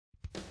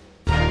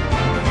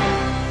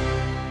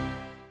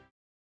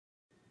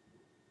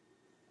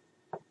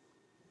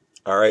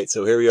Alright,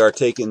 so here we are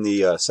taking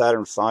the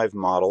Saturn V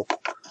model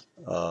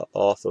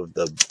off of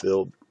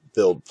the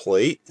build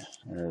plate.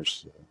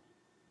 There's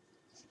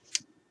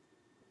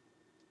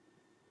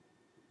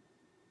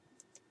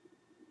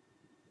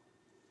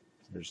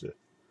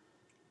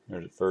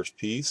the first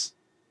piece.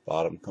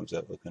 Bottom comes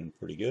out looking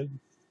pretty good.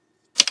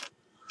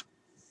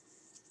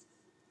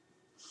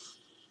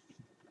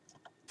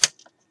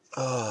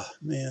 Oh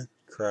man,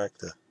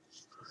 cracked the.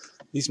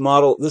 This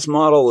model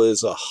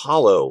is a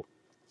hollow.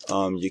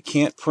 You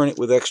can't print it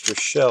with extra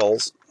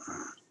shells.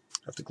 I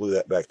have to glue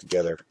that back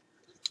together.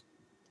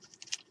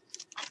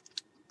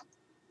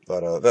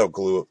 But that'll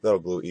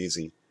glue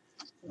easy.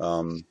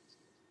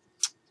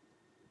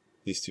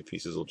 These two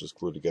pieces will just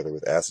glue together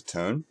with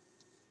acetone.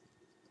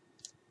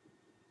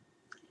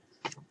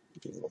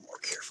 Be a little more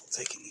careful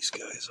taking these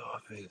guys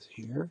off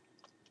here.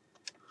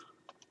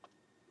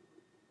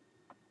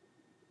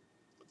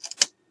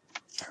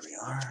 There we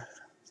are.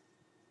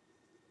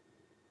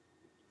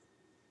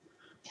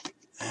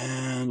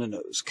 And a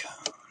nose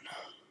cone.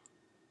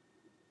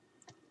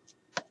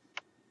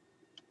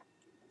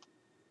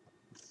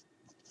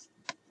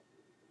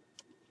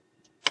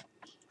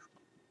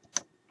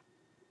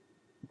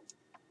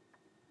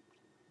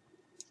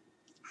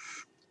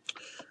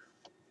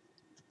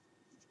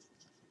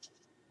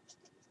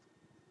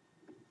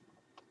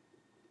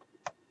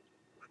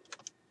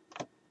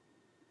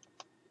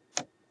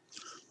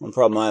 One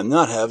problem I am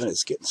not having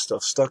is getting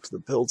stuff stuck to the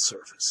build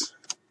surface.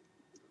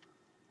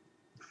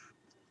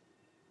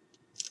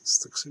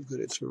 This looks so good,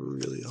 it's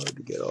really hard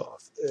to get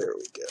off. There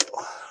we go.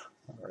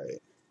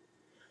 Alright.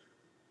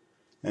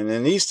 And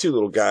then these two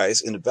little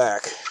guys in the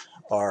back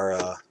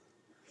are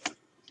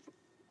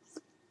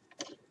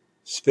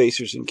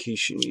spacers in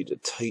case you need to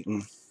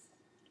tighten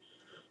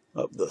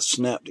up the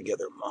snap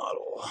together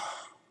model.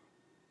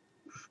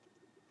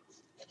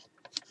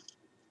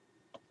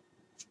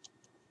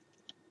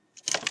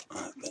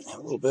 Bend that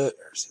a little bit.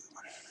 There's the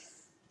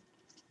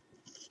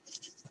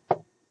other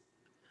one.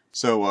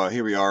 So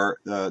here we are.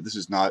 This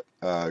is not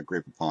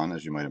grape Poupon,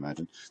 as you might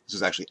imagine. This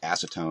is actually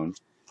acetone,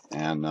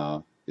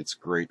 and it's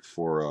great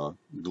for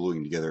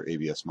gluing together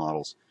ABS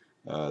models.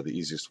 The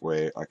easiest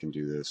way I can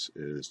do this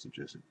is to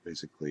just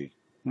basically,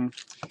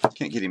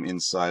 can't get him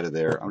inside of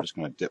there. I'm just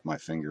going to dip my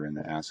finger in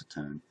the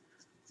acetone,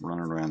 run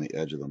it around the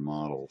edge of the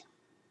model.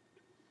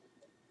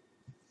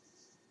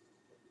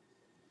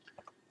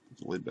 Put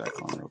the lid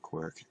back on real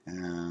quick,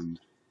 and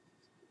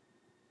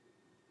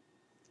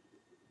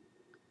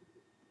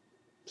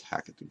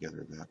tack it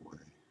together that way.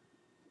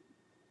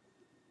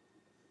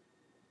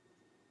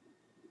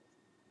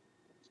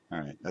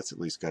 Alright, that's at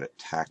least got it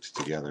tacked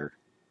together.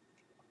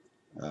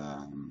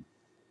 I'm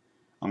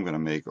going to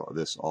make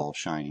this all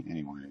shiny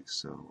anyway,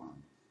 so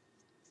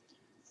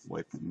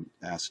wiping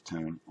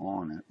acetone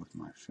on it with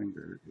my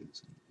finger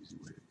is an easy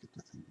way to get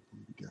the thing to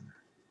glue together.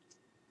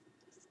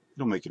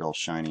 It'll make it all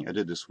shiny. I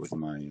did this with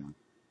my,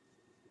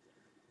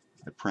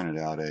 I printed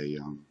out a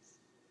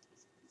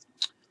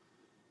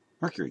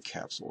mercury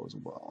capsule as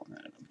well, and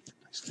it'll make it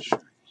nice and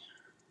shiny.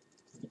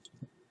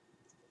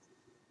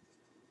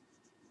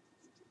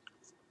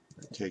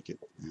 I take it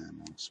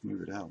and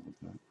smooth it out a little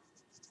bit.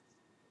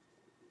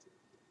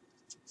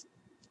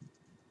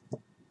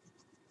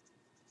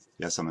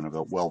 Yes, I'm in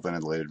a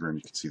well-ventilated room.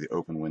 You can see the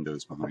open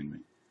windows behind me.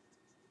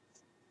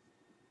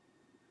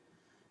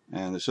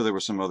 And so there were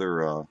some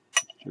other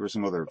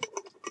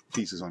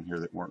pieces on here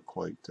that weren't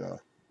quite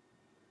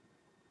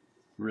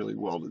really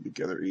welded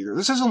together either.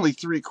 This is only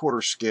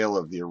 3/4 scale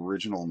of the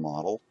original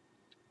model.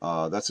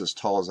 That's as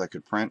tall as I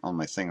could print on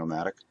my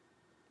Thing-O-Matic.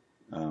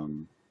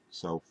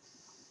 So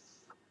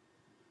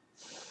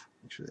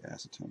make sure the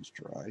acetone's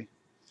dry.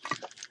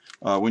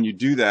 When you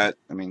do that,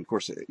 I mean, of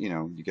course, you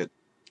know, you get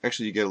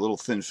a little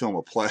thin film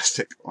of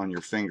plastic on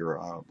your finger,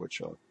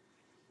 which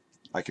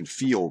I can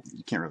feel.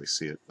 You can't really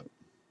see it, but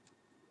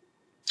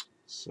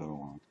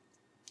so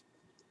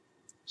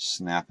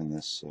snapping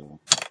this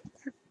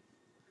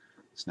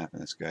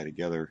guy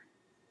together.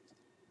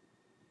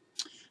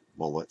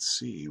 Well, let's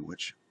see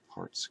which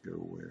parts go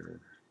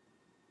where.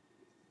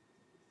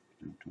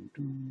 Dun, dun,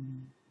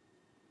 dun.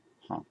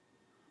 Huh.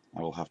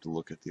 I will have to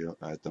look at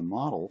the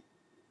model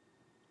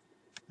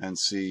and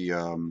see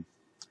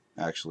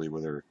actually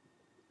whether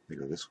they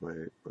go this way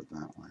or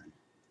that way.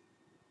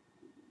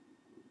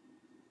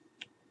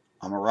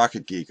 I'm a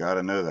rocket geek. I ought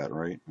to know that,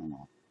 right? Oh,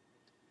 well.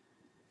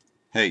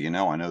 Hey, you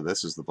know, I know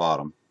this is the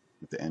bottom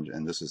at the end,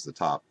 and this is the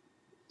top.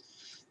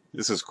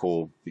 This is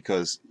cool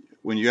because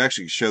when you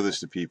actually show this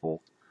to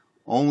people,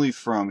 only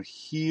from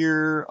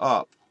here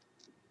up,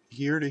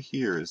 here to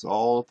here is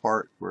all the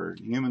part where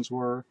humans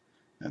were,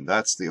 and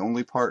that's the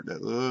only part,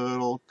 that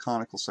little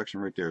conical section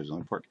right there is the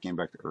only part that came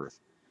back to Earth.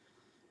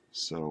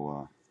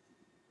 So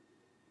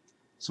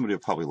somebody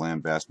will probably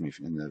lambast me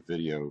in the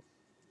video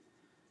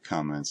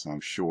comments,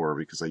 I'm sure,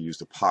 because I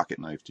used a pocket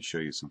knife to show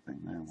you something.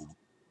 Well,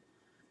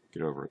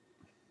 get over it.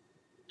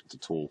 It's a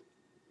tool.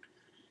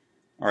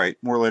 Alright,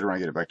 more later when I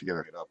get it back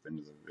together, get up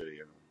into the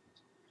video.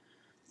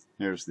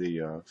 Here's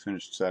the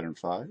finished Saturn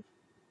V.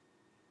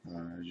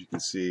 As you can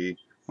see,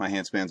 My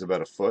hand span's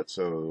about a foot,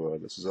 so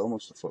this is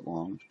almost a foot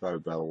long. It's probably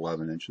about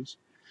 11 inches.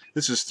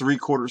 This is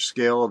 3/4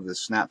 scale of the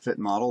snap fit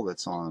model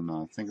that's on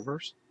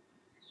Thingiverse,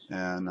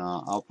 and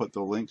I'll put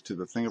the link to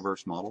the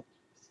Thingiverse model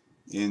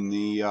in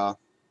the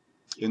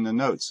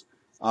notes.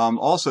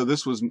 Also,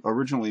 this was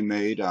originally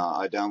made,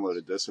 I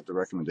downloaded this at the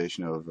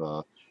recommendation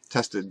of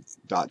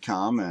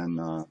tested.com,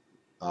 and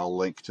I'll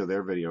link to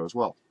their video as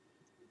well.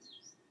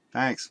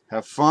 Thanks.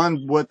 Have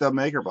fun with the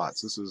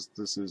MakerBots.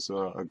 This is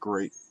a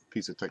great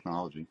piece of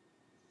technology.